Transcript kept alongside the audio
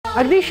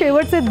अगदी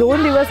शेवटचे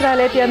 2 दिवस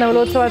राहिलेत या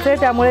नवरोत्सवाचे,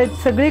 त्यामुळे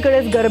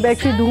सगळीकडेच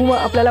गरब्याची धूम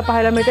आपल्याला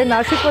पाहायला मिळते।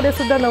 नाशिकमध्ये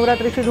सुद्धा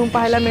नवरात्रीची धूम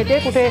पाहायला मिळते।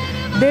 कुठे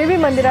देवी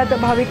मंदिरात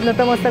भाविक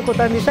नतमस्तक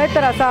होताना दिसतात,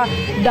 तर असा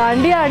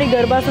दांडिया आणि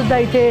गरबा सुद्धा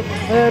इथे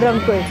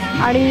रंगतोय।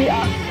 आणि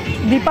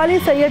दीपाली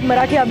सय्यद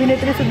मराठी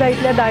अभिनेत्री सुद्धा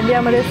इथल्या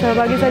दांडियामध्ये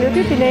सहभागी झाली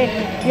होती। तिने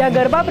या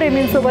गरबा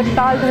प्रेमींसोबत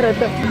ताल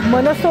धरत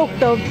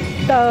मनसोक्त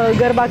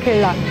गरबा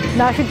खेळला।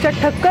 नाशिकच्या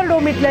ठक्कर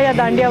डोमीतल्या या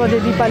दांडियामध्ये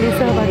दीपाली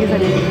सहभागी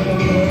झाली।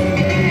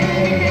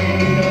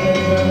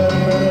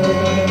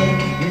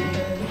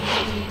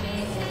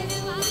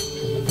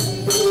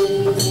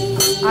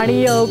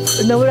 आणि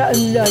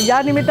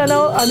या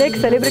निमित्तानं अनेक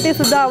सेलिब्रिटी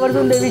सुद्धा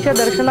आवर्जून देवीच्या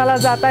दर्शनाला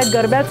जात आहेत,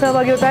 गरब्यात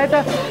सहभागी होत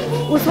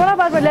आहेत।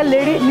 उस्मानाबादमधल्या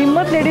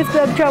निम्मत लेडीज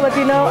क्लबच्या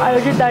वतीनं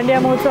आयोजित दांडिया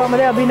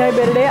महोत्सवामध्ये अभिनय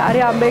बेर्डे,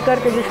 आर्या आंबेकर,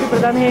 तेजश्री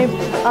प्रधान हे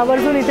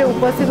आवर्जून इथे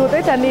उपस्थित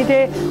होते। त्यांनी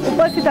इथे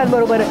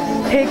उपस्थितांबरोबर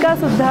ठेका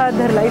सुद्धा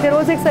धरला। इथे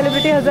रोज एक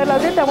सेलिब्रिटी हजर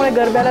लावते, त्यामुळे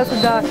गरब्याला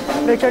सुद्धा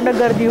प्रचंड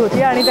गर्दी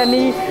होती। आणि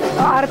त्यांनी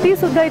आरती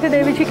सुद्धा इथे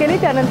देवीची केली।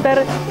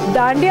 त्यानंतर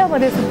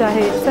दांडियामध्ये सुद्धा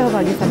हे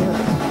सहभागी झाले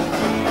होते।